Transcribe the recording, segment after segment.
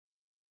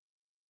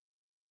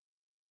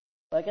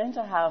We're going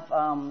to have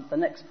the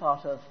next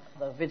part of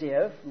the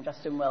video from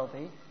Justin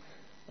Welby,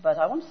 but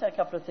I want to say a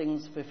couple of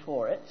things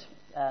before it,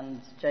 and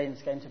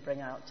Jane's going to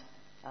bring out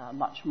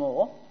much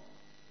more.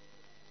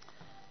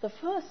 The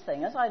first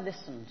thing, as I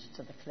listened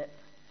to the clip,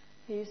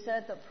 he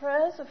said that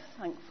prayers of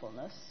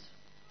thankfulness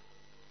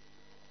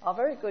are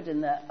very good in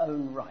their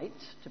own right,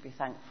 to be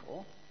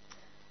thankful,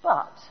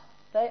 but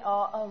they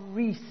are a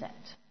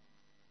reset.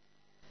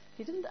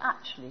 He didn't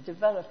actually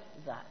develop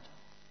that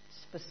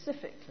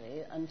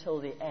specifically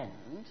until the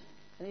end,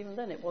 and even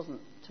then it wasn't,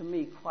 to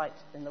me, quite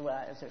in the way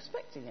I was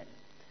expecting it.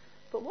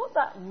 But what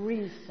that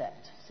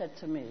reset said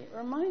to me, it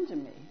reminded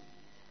me,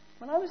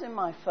 when I was in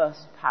my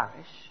first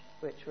parish,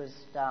 which was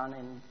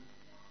down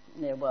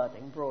near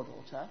Worthing,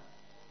 Broadwater,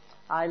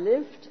 I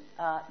lived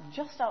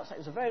just outside. It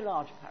was a very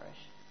large parish,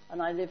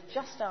 and I lived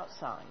just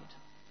outside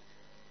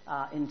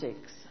in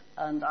Diggs,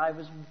 and I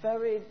was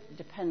very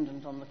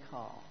dependent on the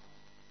car.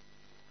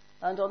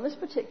 And on this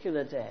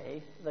particular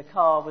day, the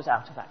car was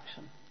out of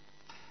action.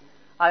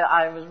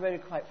 I was really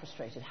quite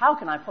frustrated. How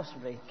can I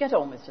possibly get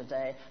on with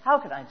today? How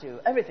can I do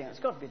everything that's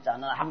got to be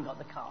done, and I haven't got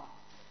the car?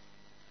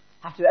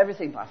 I have to do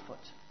everything by foot.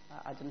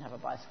 I didn't have a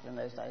bicycle in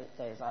those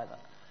days either.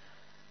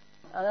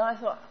 And then I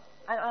thought,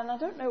 and I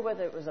don't know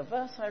whether it was a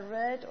verse I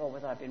read, or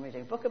whether I'd been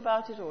reading a book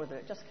about it, or whether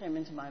it just came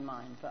into my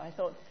mind, but I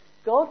thought,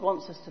 God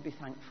wants us to be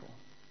thankful.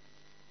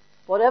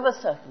 Whatever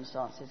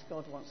circumstances,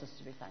 God wants us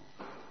to be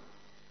thankful.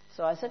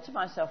 So I said to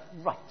myself,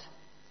 right,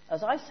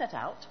 as I set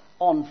out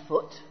on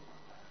foot,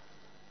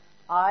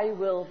 I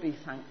will be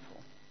thankful.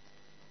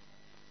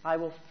 I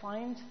will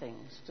find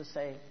things to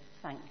say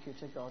thank you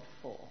to God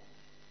for.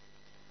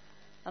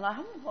 And I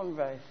hadn't gone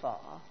very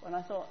far when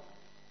I thought,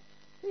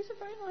 these are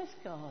very nice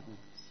gardens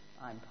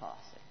I'm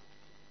passing.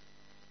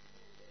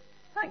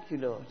 Thank you,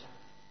 Lord,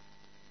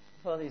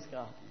 for these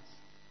gardens.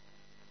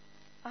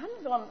 I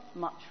hadn't gone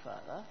much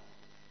further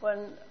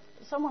when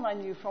someone I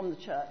knew from the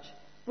church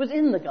was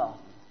in the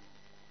garden.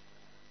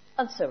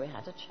 And so we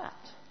had a chat.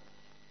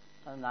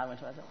 And I went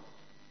away and thought,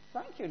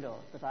 thank you,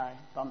 Lord, that I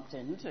bumped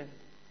into,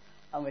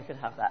 and we could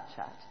have that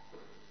chat.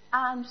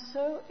 And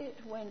so it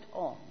went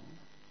on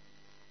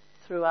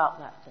throughout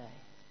that day.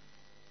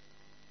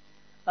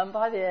 And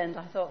by the end,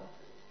 I thought,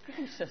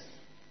 gracious,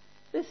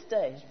 this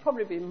day has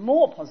probably been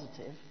more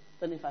positive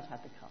than if I'd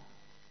had the car.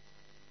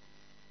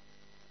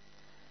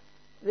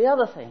 The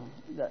other thing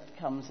that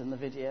comes in the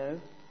video,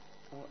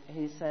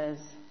 he says,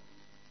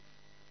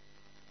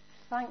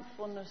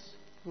 thankfulness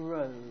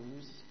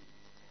grows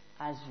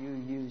as you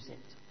use it.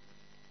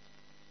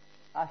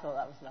 I thought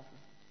that was lovely.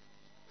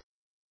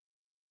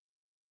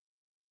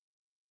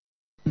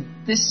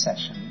 In this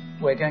session,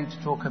 we're going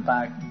to talk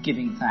about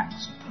giving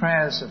thanks,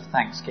 prayers of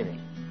thanksgiving.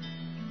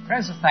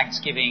 Prayers of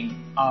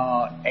thanksgiving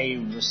are a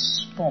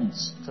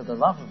response to the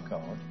love of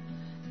God,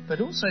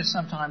 but also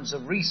sometimes a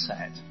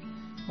reset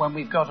when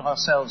we've got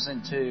ourselves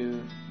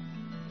into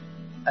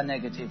a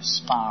negative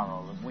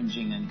spiral of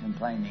whinging and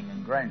complaining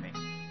and groaning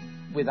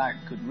without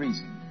good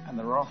reason, and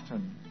there are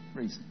often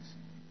reasons.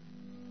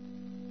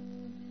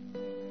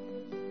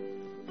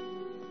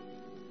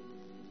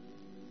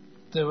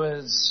 There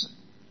was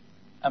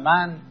a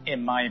man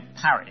in my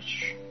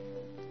parish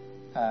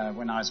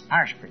when I was a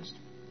parish priest.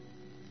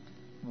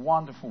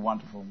 Wonderful,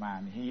 wonderful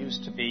man. He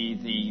used to be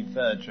the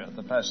verger,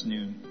 the person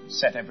who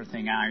set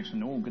everything out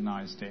and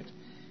organised it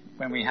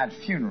when we had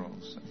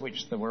funerals, of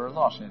which there were a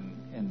lot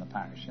in the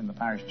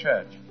parish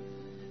church.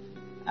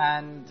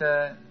 And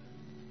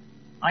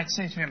I'd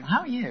say to him, how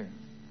are you?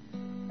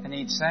 And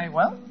he'd say,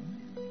 well,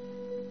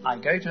 I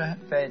go to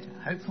bed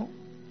hopeful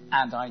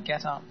and I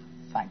get up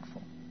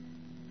thankful.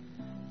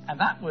 And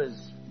that was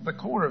the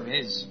core of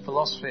his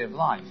philosophy of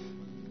life.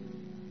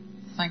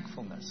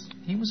 Thankfulness.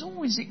 He was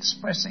always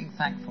expressing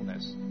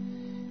thankfulness.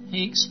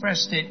 He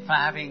expressed it for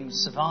having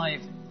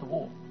survived the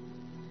war.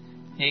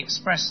 He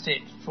expressed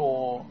it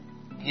for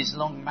his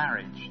long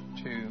marriage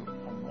to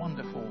a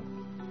wonderful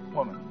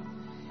woman.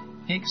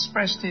 He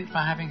expressed it for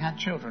having had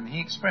children.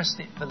 He expressed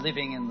it for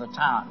living in the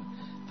town,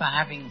 for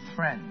having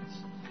friends.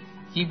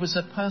 He was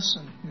a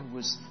person who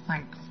was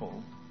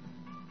thankful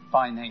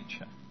by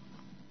nature.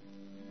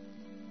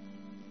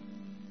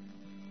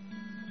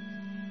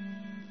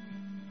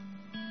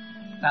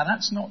 Now,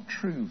 that's not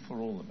true for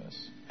all of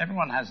us.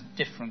 Everyone has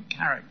different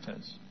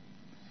characters.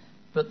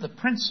 But the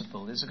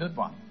principle is a good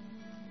one.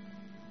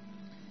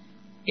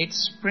 It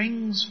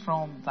springs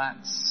from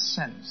that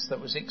sense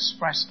that was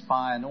expressed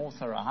by an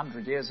author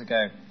 100 years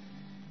ago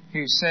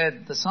who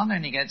said the sun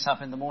only gets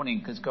up in the morning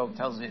because God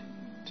tells it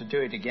to do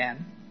it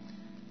again.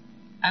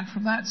 And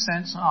from that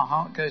sense, our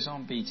heart goes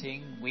on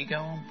beating, we go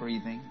on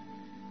breathing,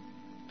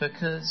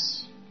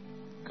 because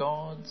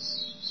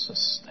God's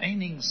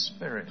sustaining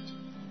spirit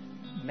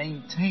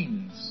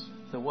maintains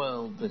the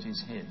world that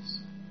is his.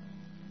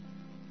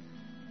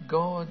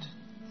 God,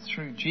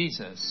 through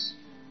Jesus,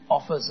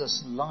 offers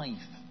us life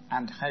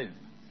and hope,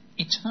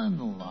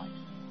 eternal life,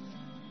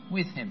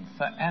 with him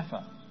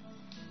forever.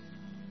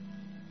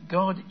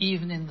 God,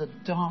 even in the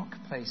dark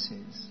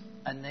places,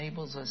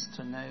 enables us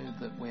to know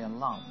that we are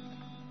loved.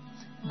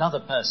 Another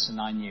person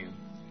I knew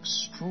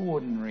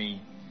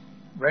extraordinary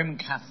Roman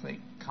Catholic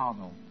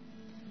cardinal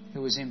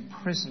who was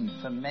imprisoned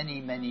for many,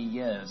 many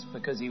years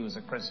because he was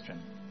a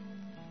Christian.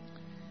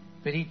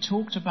 But he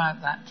talked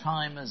about that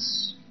time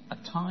as a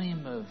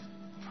time of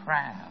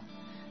prayer,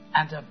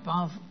 and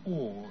above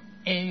all,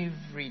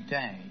 every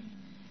day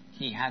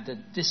he had a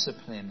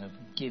discipline of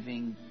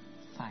giving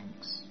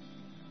thanks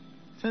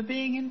for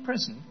being in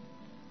prison,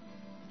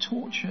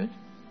 tortured,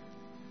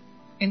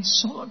 in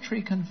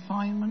solitary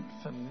confinement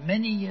for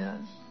many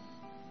years.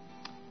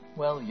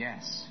 Well,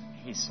 yes,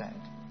 he said,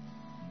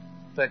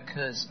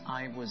 because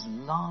I was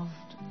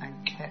loved and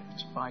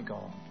kept by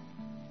God.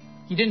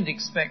 He didn't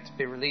expect to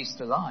be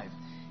released alive.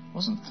 It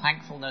wasn't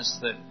thankfulness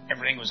that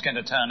everything was going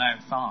to turn out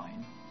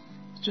fine.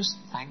 It's just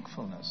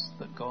thankfulness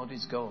that God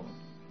is God.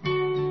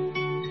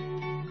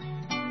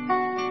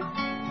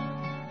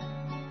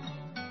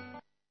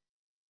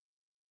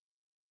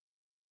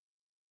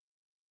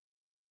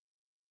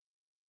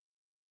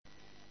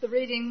 The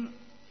reading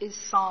is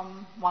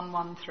Psalm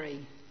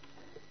 113.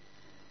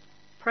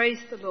 Praise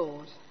the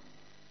Lord.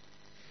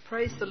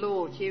 Praise the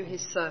Lord, you his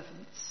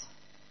servants.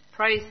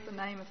 Praise the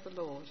name of the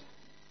Lord.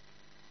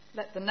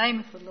 Let the name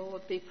of the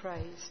Lord be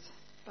praised,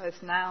 both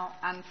now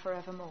and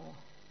forevermore.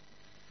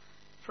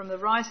 From the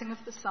rising of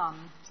the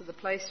sun to the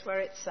place where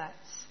it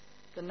sets,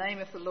 the name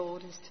of the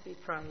Lord is to be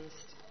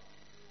praised.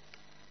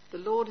 The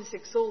Lord is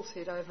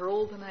exalted over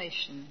all the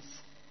nations,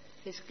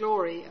 his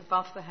glory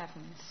above the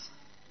heavens.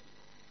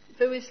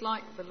 Who is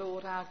like the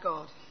Lord our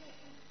God,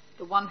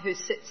 the one who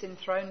sits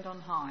enthroned on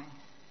high,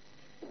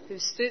 who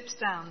stoops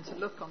down to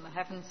look on the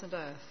heavens and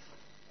earth?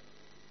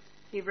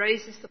 He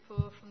raises the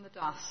poor from the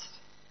dust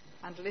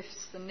and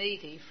lifts the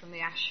needy from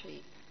the ash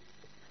heap.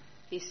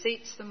 He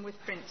seats them with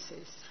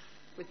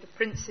the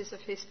princes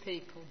of his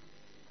people.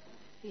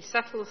 He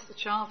settles the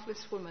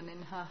childless woman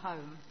in her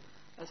home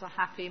as a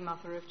happy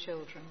mother of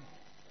children.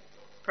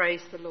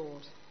 Praise the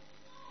Lord.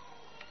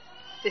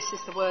 This is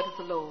the word of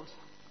the Lord.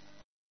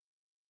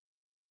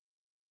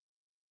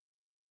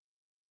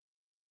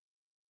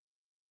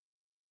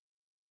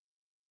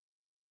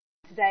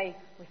 Today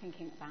we're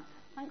thinking about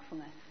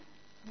thankfulness.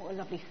 What a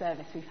lovely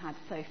service we've had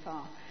so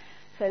far.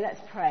 So let's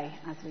pray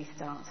as we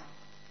start.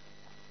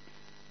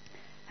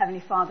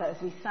 Heavenly Father,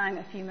 as we sang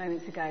a few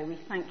moments ago, we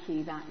thank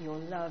you that your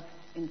love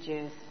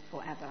endures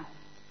forever.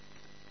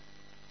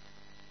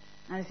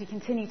 And as we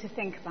continue to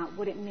think about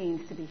what it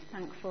means to be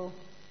thankful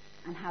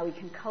and how we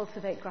can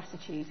cultivate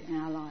gratitude in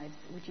our lives,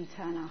 would you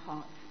turn our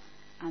hearts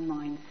and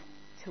minds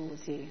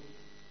towards you?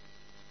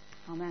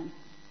 Amen.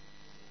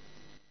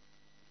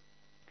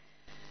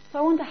 So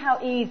I wonder how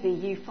easy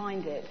you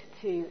find it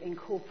to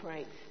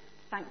incorporate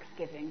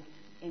thanksgiving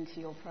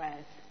into your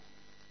prayers,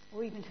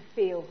 or even to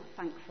feel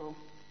thankful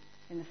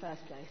in the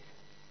first place.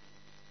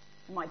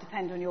 It might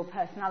depend on your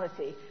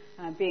personality.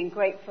 Being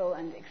grateful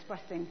and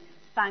expressing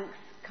thanks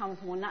comes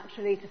more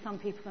naturally to some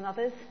people than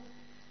others.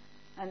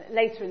 And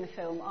later in the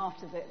film,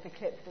 after the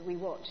clip that we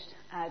watched,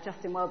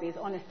 Justin Welby is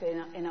honest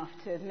enough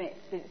to admit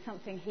that it's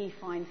something he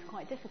finds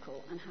quite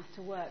difficult and has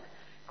to work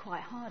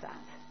quite hard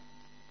at.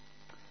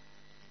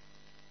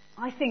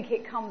 I think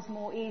it comes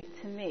more easy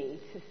to me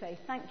to say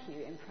thank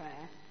you in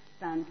prayer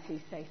than to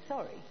say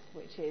sorry,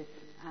 which is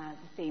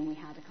the theme we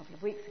had a couple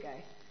of weeks ago.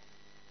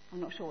 I'm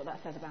not sure what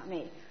that says about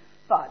me,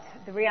 but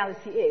the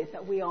reality is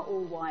that we are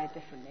all wired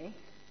differently,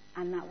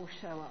 and that will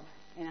show up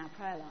in our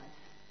prayer lives.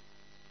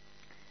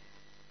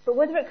 But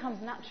whether it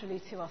comes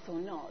naturally to us or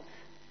not,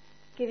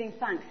 giving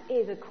thanks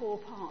is a core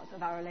part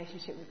of our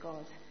relationship with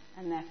God,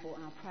 and therefore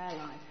our prayer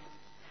lives.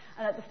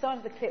 And at the start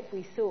of the clip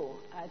we saw,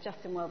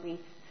 Justin Welby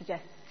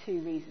suggests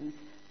two reasons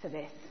for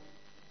this.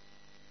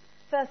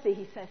 Firstly,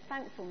 he says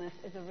thankfulness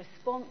is a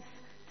response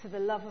to the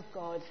love of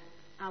God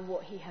and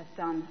what he has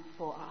done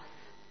for us.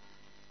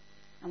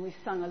 And we've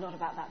sung a lot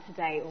about that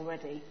today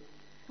already.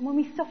 And when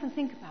we stop and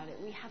think about it,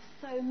 we have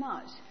so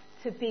much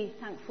to be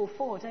thankful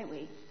for, don't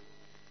we?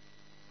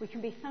 We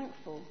can be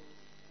thankful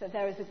that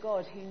there is a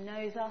God who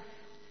knows us,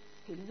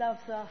 who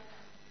loves us,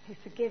 who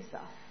forgives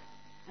us,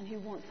 and who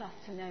wants us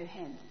to know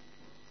him.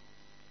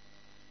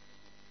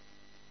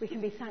 We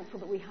can be thankful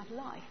that we have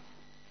life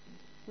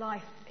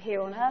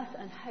here on earth,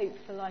 and hope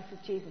for life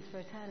with Jesus for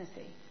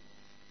eternity.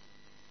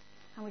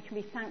 And we can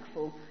be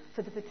thankful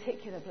for the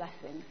particular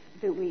blessings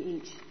that we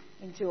each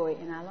enjoy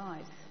in our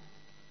lives.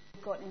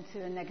 We've got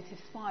into a negative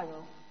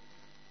spiral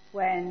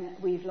when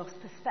we've lost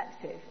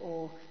perspective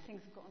or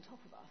things have got on top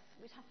of us,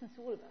 which happens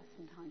to all of us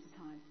from time to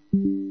time.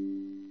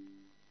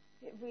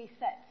 It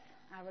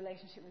resets our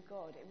relationship with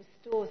God. It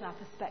restores our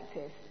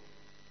perspective,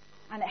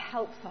 and it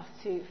helps us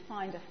to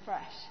find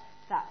afresh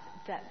that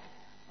depth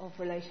of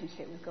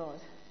relationship with God.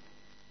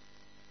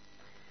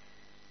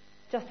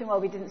 Justin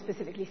Welby didn't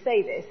specifically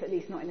say this, at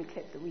least not in the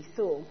clip that we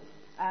saw.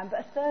 But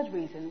a third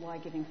reason why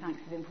giving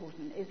thanks is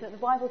important is that the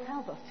Bible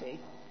tells us to.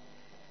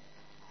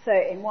 So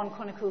in 1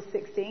 Chronicles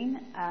 16,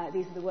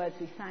 these are the words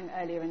we sang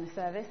earlier in the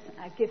service.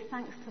 Give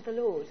thanks to the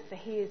Lord, for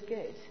he is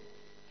good.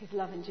 His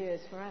love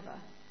endures forever.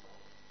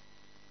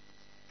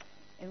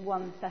 In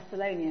 1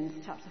 Thessalonians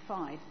chapter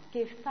 5,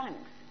 give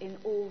thanks in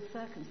all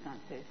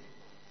circumstances.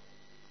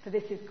 for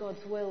this is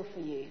God's will for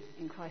you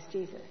in Christ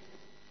Jesus.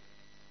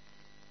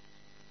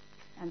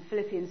 And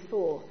Philippians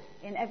 4,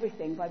 in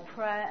everything, by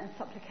prayer and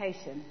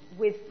supplication,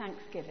 with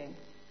thanksgiving,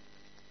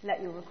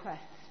 let your requests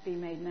be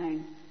made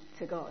known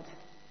to God.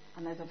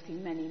 And there's obviously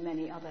many,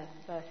 many other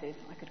verses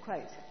I could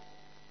quote.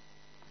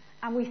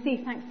 And we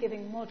see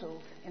thanksgiving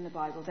modelled in the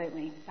Bible, don't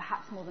we?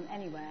 Perhaps more than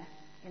anywhere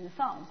in the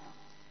Psalms.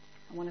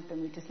 And one of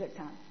them we've just looked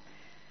at.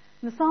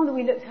 And the psalm that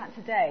we looked at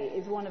today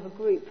is one of a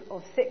group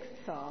of 6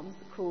 psalms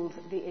called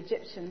the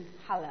Egyptian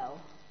Hallel.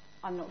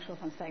 I'm not sure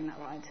if I'm saying that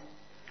right,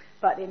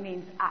 but it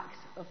means act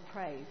of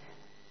praise.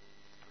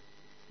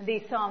 And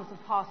these psalms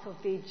are part of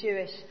the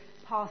Jewish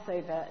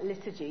Passover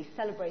liturgy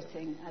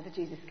celebrating the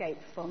Jews' escape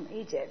from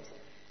Egypt.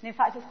 And in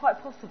fact, it's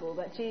quite possible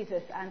that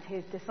Jesus and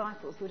his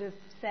disciples would have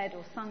said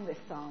or sung this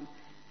psalm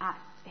at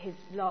his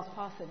last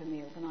Passover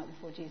meal the night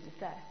before Jesus'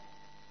 death.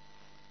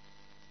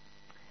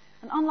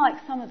 And unlike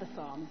some of the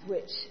psalms,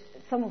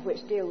 some of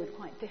which deal with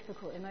quite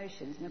difficult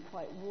emotions and are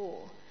quite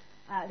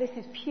raw, this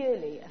is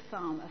purely a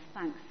psalm of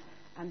thanks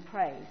and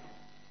praise.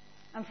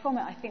 And from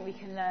it, I think we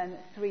can learn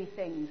 3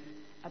 things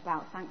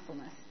about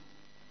thankfulness.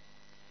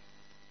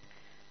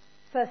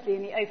 Firstly,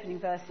 in the opening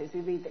verses,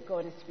 we read that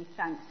God is to be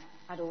thanked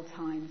at all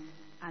times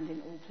and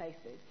in all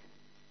places.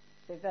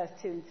 So verse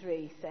 2 and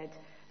 3 said,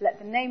 "Let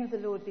the name of the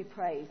Lord be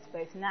praised,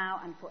 both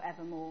now and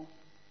forevermore.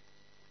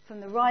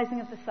 From the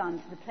rising of the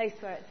sun to the place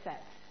where it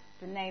sets,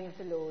 the name of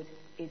the Lord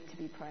is to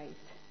be praised."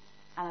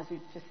 And as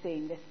we've just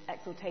seen, this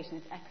exaltation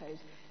is echoed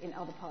in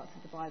other parts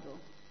of the Bible.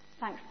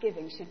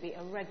 Thanksgiving should be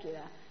a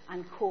regular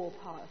and core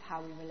part of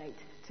how we relate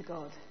to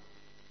God.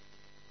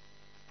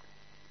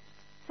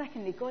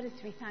 Secondly, God is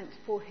to be thanked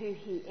for who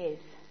he is.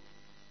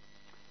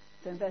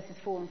 So in verses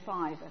 4 and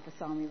 5 of the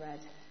psalm we read,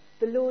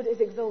 "The Lord is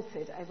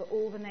exalted over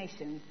all the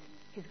nations,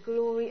 his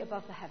glory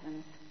above the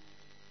heavens.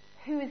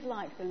 Who is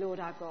like the Lord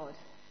our God,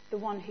 the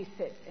one who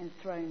sits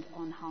enthroned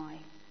on high?"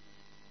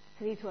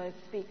 So these words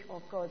speak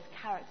of God's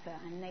character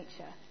and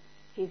nature.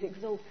 He is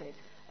exalted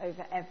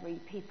over every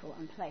people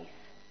and place.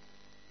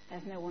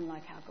 There's no one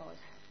like our God.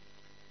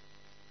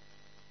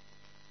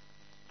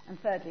 And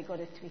thirdly, God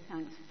is to be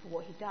thanked for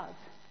what he does.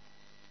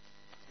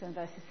 So in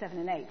verses 7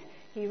 and 8,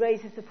 "He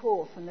raises the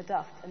poor from the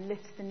dust and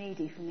lifts the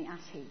needy from the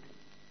ash heap.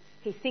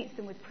 He seats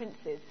them with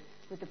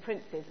the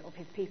princes of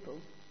his people."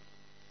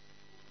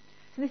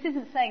 So this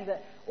isn't saying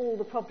that all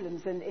the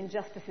problems and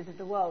injustices of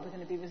the world are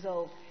going to be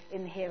resolved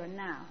in the here and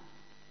now.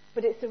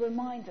 But it's a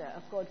reminder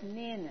of God's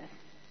nearness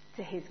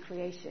to his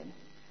creation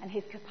and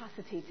his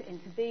capacity to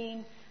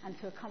intervene and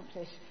to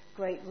accomplish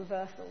great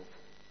reversals.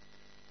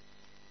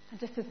 And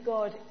just as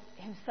God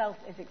himself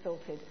is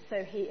exalted,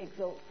 so he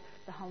exalts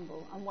the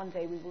humble. And one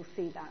day we will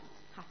see that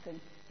happen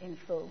in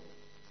full.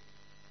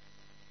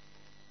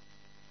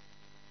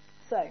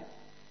 So,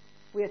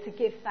 we are to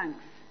give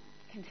thanks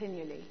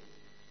continually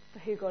for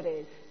who God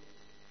is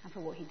and for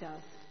what he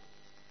does.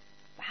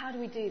 But how do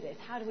we do this?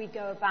 How do we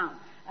go about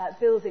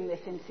building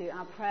this into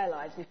our prayer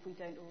lives if we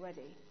don't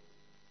already?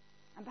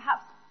 And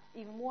perhaps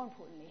even more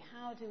importantly,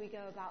 how do we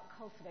go about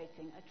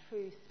cultivating a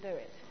true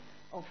spirit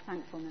of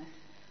thankfulness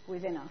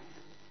within us?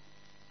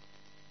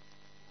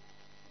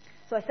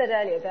 So I said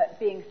earlier that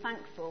being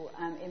thankful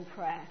in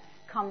prayer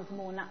comes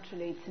more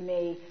naturally to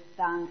me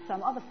than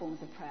some other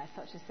forms of prayer,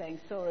 such as saying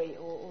sorry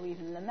or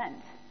even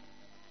lament.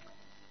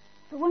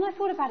 But when I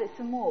thought about it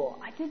some more,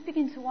 I did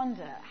begin to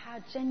wonder how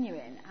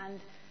genuine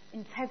and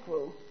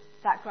integral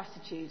that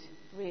gratitude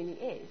really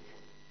is.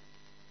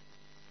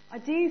 I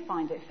do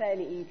find it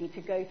fairly easy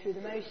to go through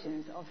the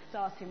motions of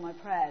starting my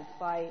prayers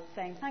by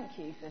saying thank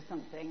you for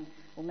something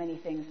or many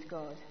things to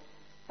God.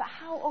 But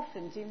how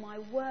often do my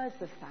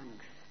words of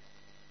thanks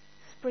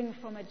spring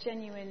from a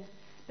genuine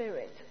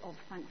spirit of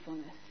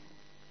thankfulness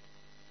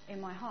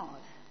in my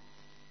heart?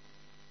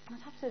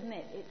 I'd have to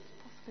admit, it's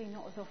possibly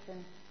not as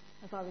often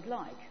as I would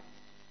like.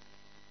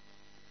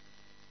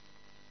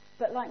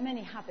 But like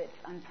many habits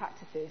and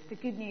practices, the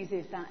good news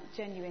is that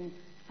genuine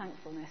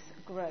thankfulness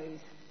grows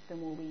the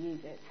more we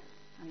use it.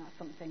 And that's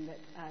something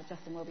that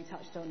Justin Welby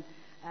touched on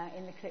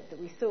in the clip that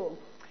we saw.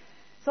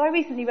 So I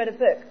recently read a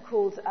book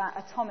called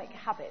Atomic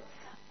Habits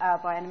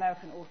by an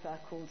American author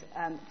called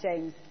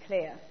James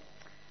Clear.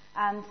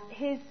 And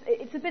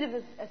it's a bit of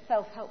a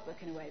self-help book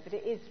in a way, but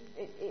it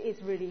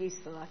is really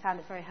useful. I found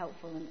it very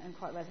helpful and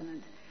quite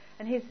resonant.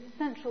 And his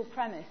central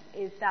premise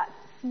is that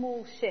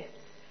small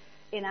shifts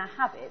in our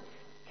habits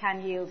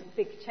can yield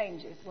big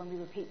changes when we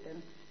repeat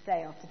them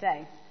day after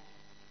day.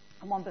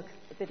 And a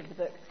bit of the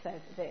book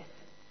says this: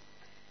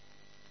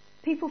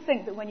 people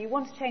think that when you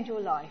want to change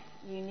your life,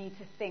 you need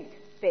to think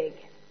big.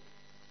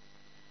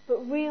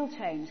 But real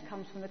change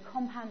comes from the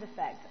compound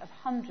effect of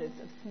hundreds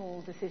of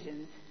small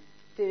decisions.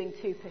 Doing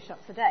 2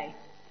 push-ups a day,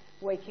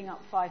 waking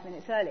up 5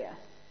 minutes earlier,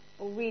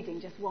 or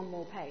reading just 1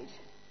 more page.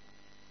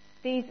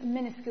 These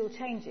minuscule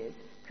changes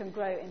can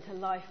grow into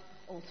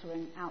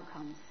life-altering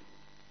outcomes.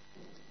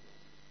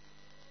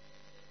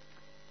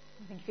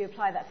 I think if you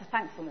apply that to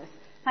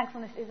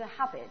thankfulness is a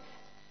habit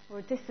or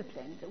a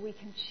discipline that we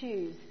can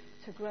choose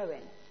to grow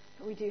in,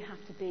 but we do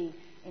have to be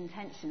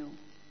intentional.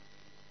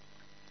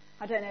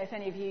 I don't know if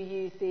any of you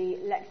use the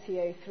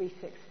Lectio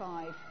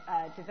 365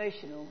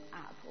 devotional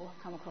app or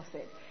have come across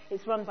it.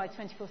 It's run by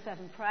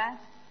 24/7 Prayer,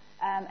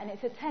 and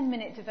it's a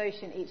 10-minute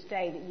devotion each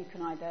day that you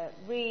can either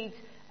read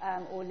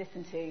or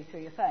listen to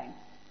through your phone.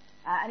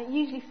 And it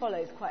usually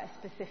follows quite a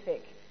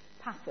specific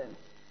pattern.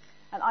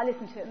 And I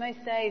listen to it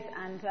most days,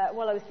 and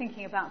while I was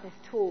thinking about this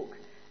talk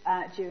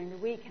during the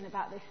week and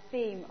about this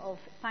theme of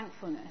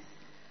thankfulness,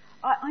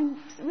 I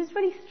was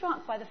really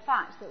struck by the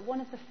fact that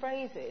one of the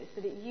phrases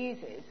that it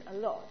uses a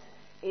lot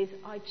is,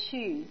 I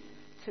choose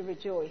to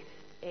rejoice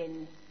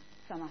in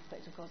some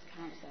aspect of God's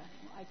character.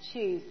 I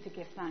choose to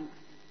give thanks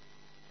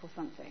for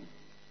something.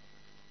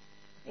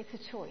 It's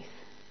a choice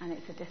and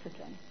it's a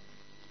discipline.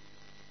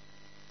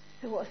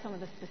 So what are some of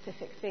the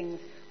specific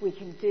things we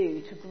can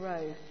do to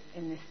grow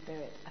in this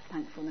spirit of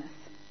thankfulness?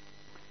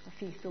 A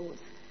few thoughts.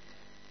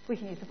 We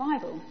can use the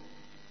Bible.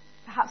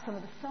 Perhaps some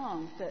of the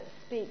Psalms that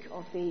speak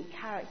of the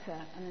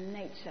character and the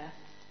nature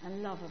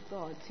and love of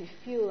God to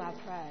fuel our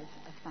prayers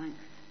of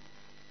thanks.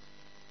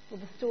 Or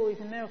the stories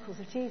and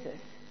miracles of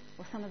Jesus,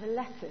 or some of the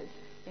letters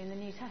in the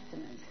New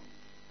Testament.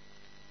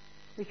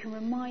 We can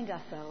remind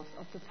ourselves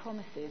of the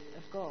promises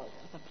of God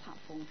as a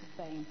platform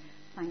for saying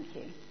thank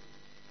you.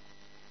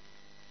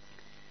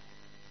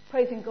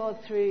 Praising God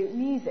through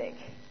music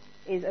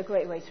is a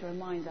great way to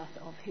remind us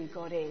of who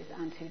God is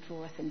and to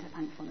draw us into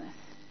thankfulness.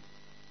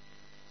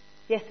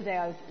 Yesterday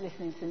I was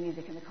listening to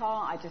music in the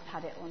car. I just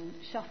had it on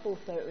shuffle,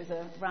 so it was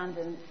a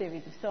random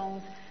series of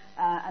songs,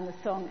 and the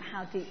song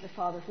How Deep the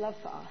Father's Love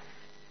for Us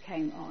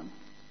came on.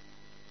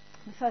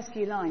 The first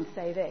few lines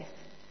say this: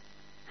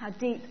 how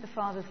deep the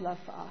Father's love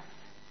for us,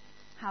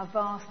 how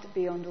vast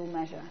beyond all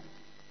measure,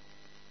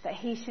 that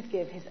he should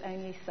give his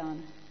only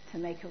Son to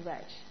make a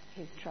wretch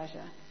his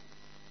treasure.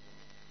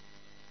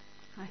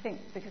 I think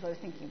because I was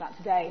thinking about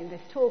today in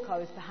this talk, I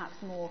was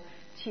perhaps more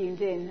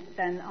tuned in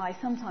than I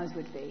sometimes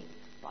would be.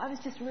 But I was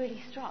just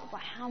really struck by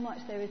how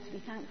much there is to be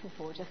thankful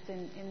for just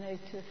in those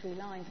 2 or 3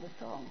 lines of the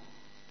song.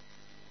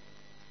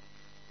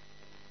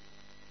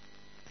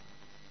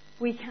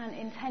 We can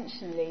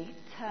intentionally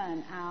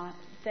turn our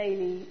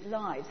daily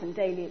lives and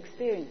daily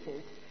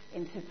experiences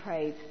into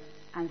praise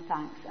and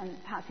thanks.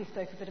 And Patsy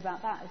spoke a bit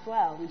about that as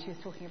well when she was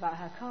talking about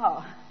her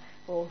car,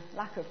 or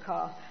lack of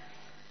car.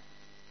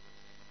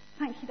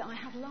 Thank you that I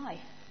have life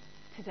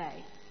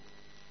today.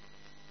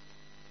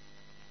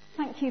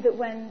 Thank you that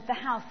when the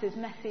house is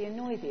messy and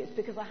noisy, it's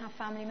because I have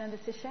family members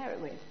to share it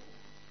with.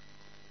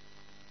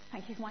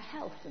 Thank you for my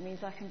health. It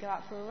means I can go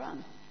out for a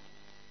run.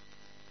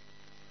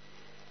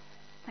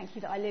 Thank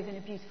you that I live in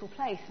a beautiful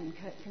place and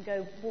can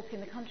go walk in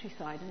the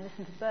countryside and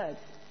listen to birds.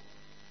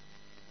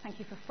 Thank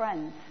you for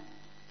friends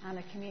and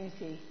a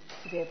community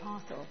to be a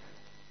part of.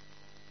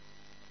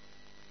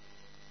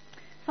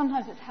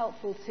 Sometimes it's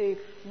helpful to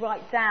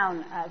write down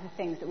the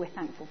things that we're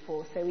thankful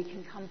for so we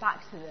can come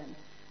back to them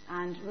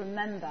and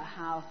remember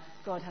how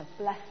God has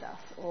blessed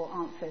us or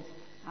answered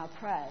our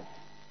prayers.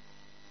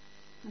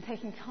 And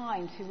taking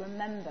time to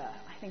remember,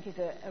 I think, is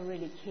a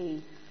really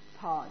key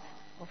part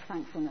of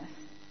thankfulness.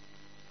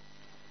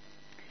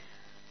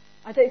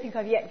 I don't think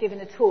I've yet given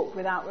a talk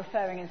without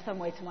referring in some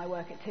way to my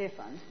work at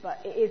Tearfund, but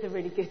it is a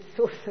really good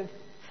source of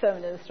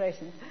sermon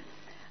illustrations.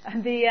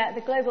 And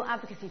the global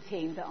advocacy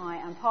team that I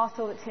am part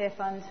of at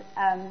Tearfund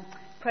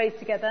prays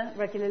together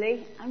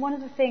regularly, and one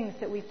of the things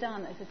that we've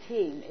done as a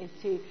team is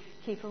to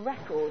keep a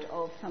record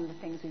of some of the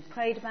things we've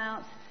prayed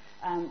about,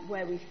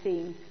 where we've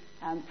seen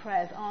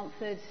prayers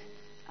answered,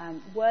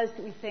 words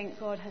that we think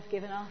God has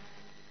given us,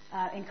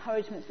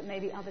 encouragements that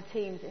maybe other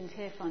teams in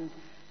Tearfund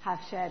have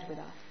shared with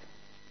us.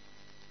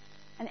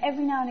 And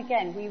every now and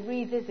again we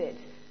revisit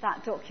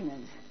that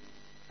document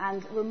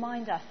and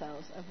remind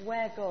ourselves of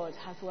where God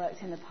has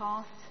worked in the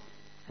past,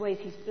 ways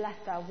he's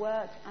blessed our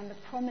work, and the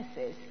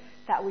promises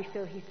that we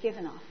feel he's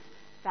given us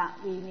that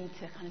we need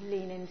to kind of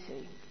lean into.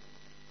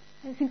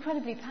 And it's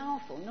incredibly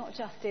powerful, not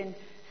just in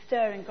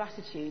stirring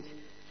gratitude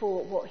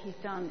for what he's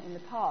done in the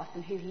past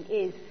and who he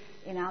is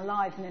in our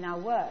lives and in our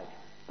work,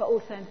 but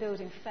also in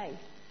building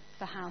faith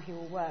for how he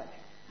will work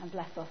and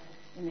bless us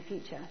in the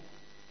future.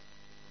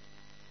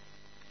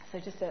 So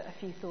just a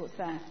few thoughts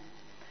there.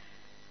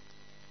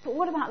 But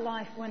what about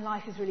life when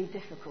life is really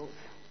difficult?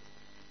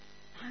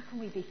 How can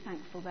we be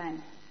thankful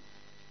then?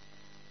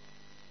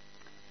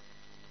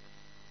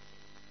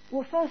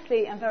 Well,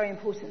 firstly, and very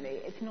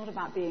importantly, it's not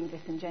about being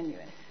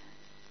disingenuous.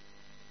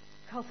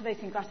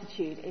 Cultivating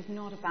gratitude is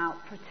not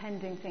about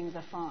pretending things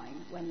are fine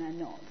when they're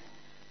not,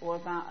 or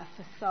about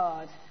a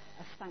facade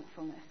of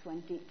thankfulness when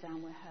deep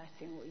down we're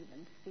hurting or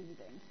even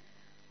seething.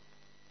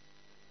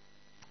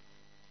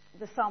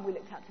 The psalm we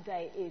looked at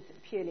today is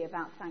purely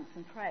about thanks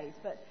and praise,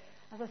 but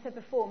as I said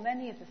before,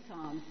 many of the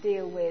psalms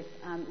deal with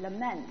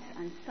lament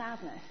and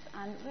sadness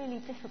and really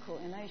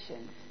difficult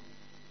emotions.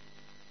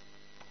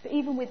 But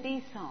even with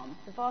these psalms,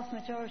 the vast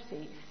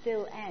majority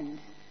still end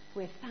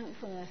with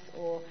thankfulness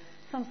or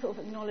some sort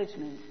of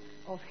acknowledgement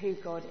of who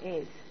God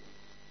is.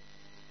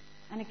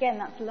 And again,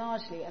 that's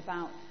largely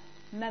about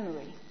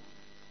memory.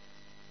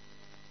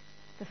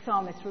 The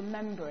psalmist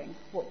remembering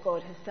what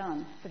God has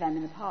done for them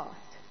in the past.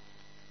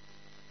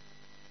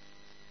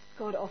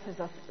 God offers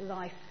us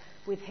life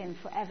with him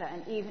forever,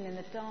 and even in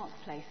the dark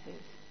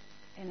places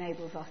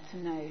enables us to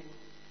know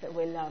that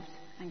we're loved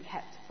and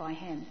kept by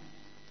him.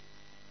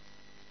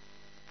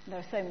 There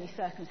are so many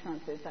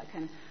circumstances that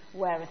can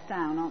wear us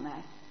down, aren't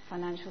there?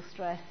 Financial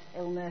stress,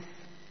 illness,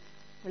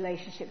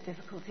 relationship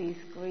difficulties,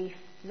 grief,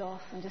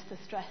 loss, and just the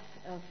stress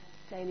of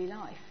daily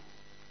life.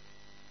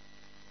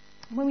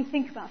 When we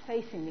think about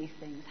facing these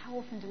things, how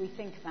often do we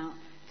think about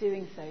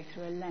doing so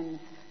through a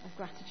lens of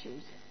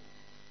gratitude?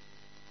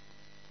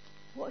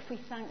 What if we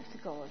thanked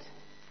God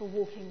for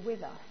walking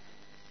with us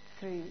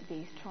through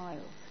these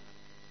trials?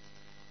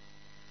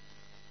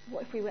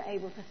 What if we were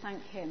able to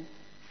thank him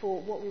for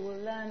what we will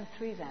learn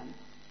through them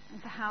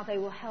and for how they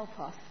will help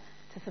us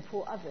to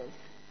support others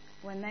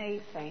when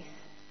they face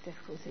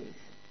difficulties?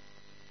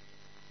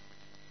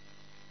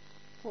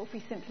 What if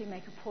we simply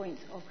make a point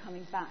of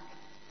coming back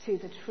to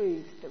the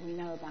truths that we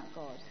know about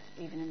God,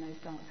 even in those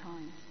dark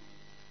times?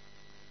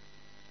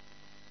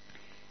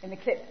 In the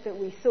clip that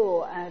we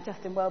saw,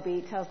 Justin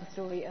Welby tells the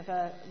story of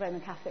a Roman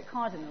Catholic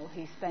cardinal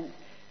who spent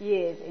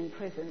years in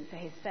prison for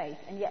his faith,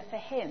 and yet for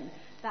him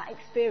that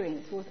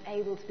experience was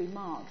able to be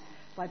marked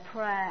by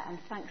prayer and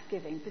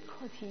thanksgiving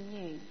because he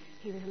knew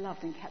he was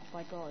loved and kept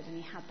by God, and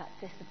he had that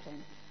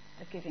discipline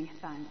of giving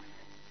thanks.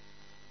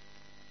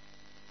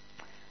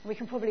 We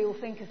can probably all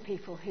think of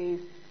people who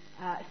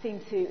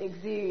seem to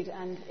exude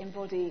and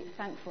embody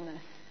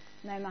thankfulness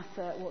no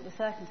matter what the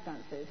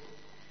circumstances.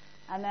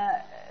 And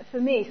for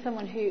me,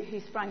 someone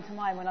who sprang to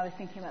mind when I was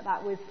thinking about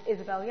that was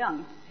Isabel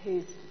Young,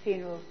 whose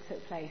funeral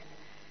took place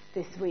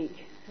this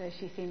week. So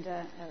she seemed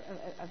a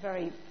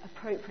very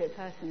appropriate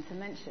person to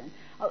mention.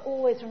 I'll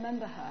always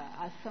remember her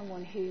as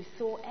someone who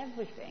saw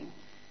everything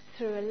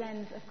through a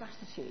lens of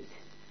gratitude.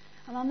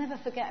 And I'll never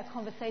forget a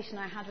conversation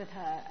I had with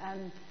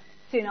her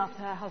soon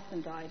after her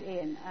husband died,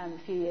 Ian, a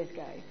few years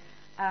ago.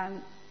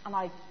 And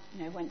I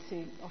went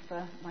to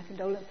offer my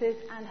condolences,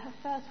 and her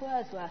first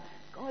words were,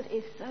 "God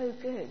is so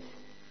good."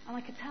 And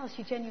I could tell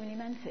she genuinely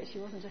meant it. She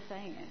wasn't just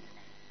saying it.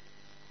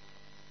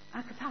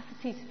 Our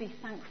capacity to be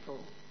thankful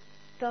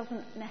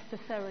doesn't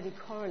necessarily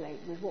correlate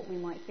with what we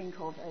might think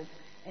of as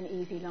an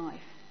easy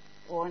life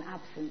or an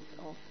absence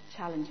of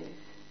challenges.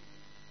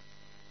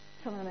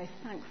 Some of the most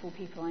thankful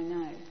people I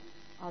know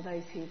are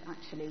those who've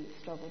actually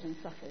struggled and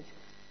suffered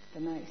the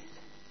most.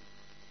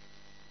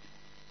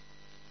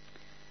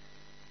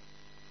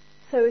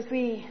 So as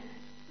we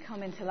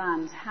come into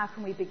land, how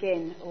can we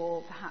begin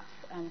or perhaps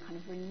kind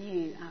of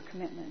renew our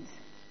commitment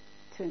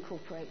to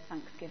incorporate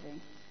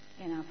thanksgiving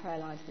in our prayer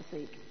lives this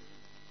week?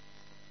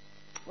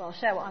 Well, I'll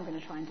share what I'm going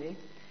to try and do.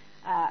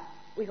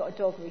 We got a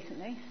dog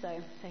recently,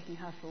 so taking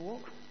her for a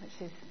walk,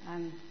 which is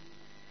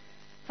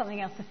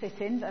something else to fit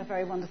in, but a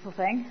very wonderful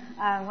thing.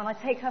 When I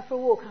take her for a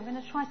walk, I'm going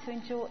to try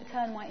to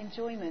turn my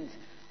enjoyment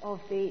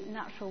of the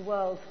natural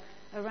world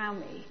around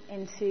me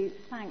into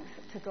thanks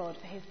to God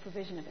for his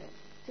provision of it.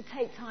 To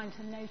take time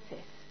to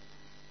notice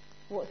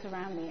what's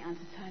around me and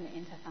to turn it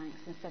into thanks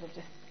instead of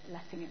just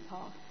letting it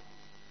pass.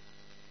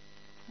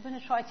 I'm going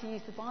to try to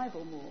use the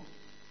Bible more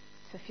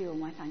to fuel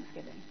my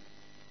thanksgiving.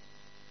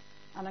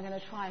 And I'm going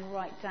to try and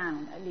write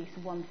down at least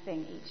one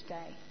thing each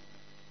day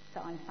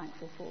that I'm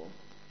thankful for.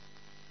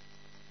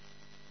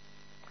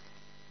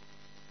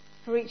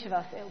 For each of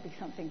us, it'll be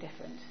something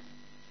different.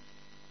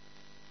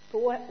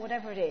 But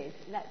whatever it is,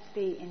 let's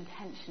be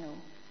intentional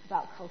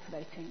about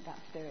cultivating that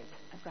spirit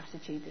of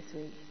gratitude this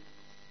week.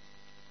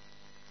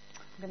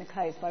 I'm going to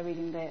close by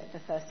reading the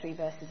first 3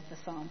 verses of the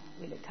psalm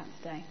we looked at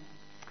today.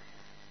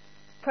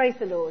 Praise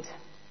the Lord.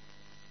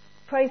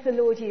 Praise the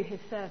Lord, you his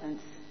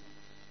servants.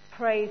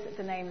 Praise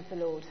the name of the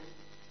Lord.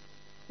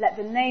 Let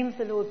the name of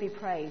the Lord be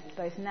praised,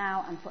 both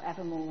now and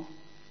forevermore.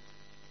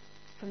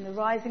 From the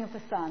rising of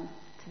the sun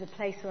to the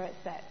place where it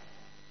sets,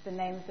 the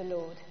name of the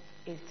Lord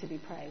is to be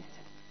praised.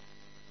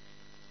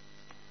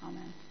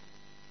 Amen.